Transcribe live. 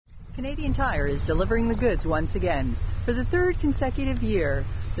Canadian Tire is delivering the goods once again. For the third consecutive year,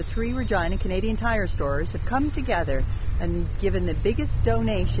 the three Regina Canadian Tire stores have come together and given the biggest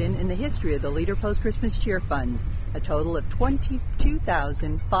donation in the history of the Leader Post Christmas Cheer Fund, a total of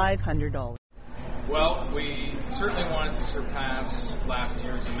 $22,500. Well, we certainly wanted to surpass last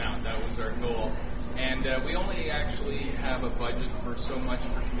year's amount. That was our goal. And we only actually have a budget for so much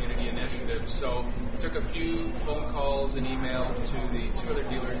for community initiatives. So we took a few phone calls and emails to the two other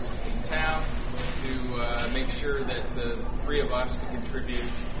dealers in town to make sure that the three of us could contribute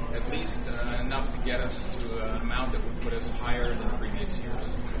at least enough to get us to an amount that would put us higher than previous years.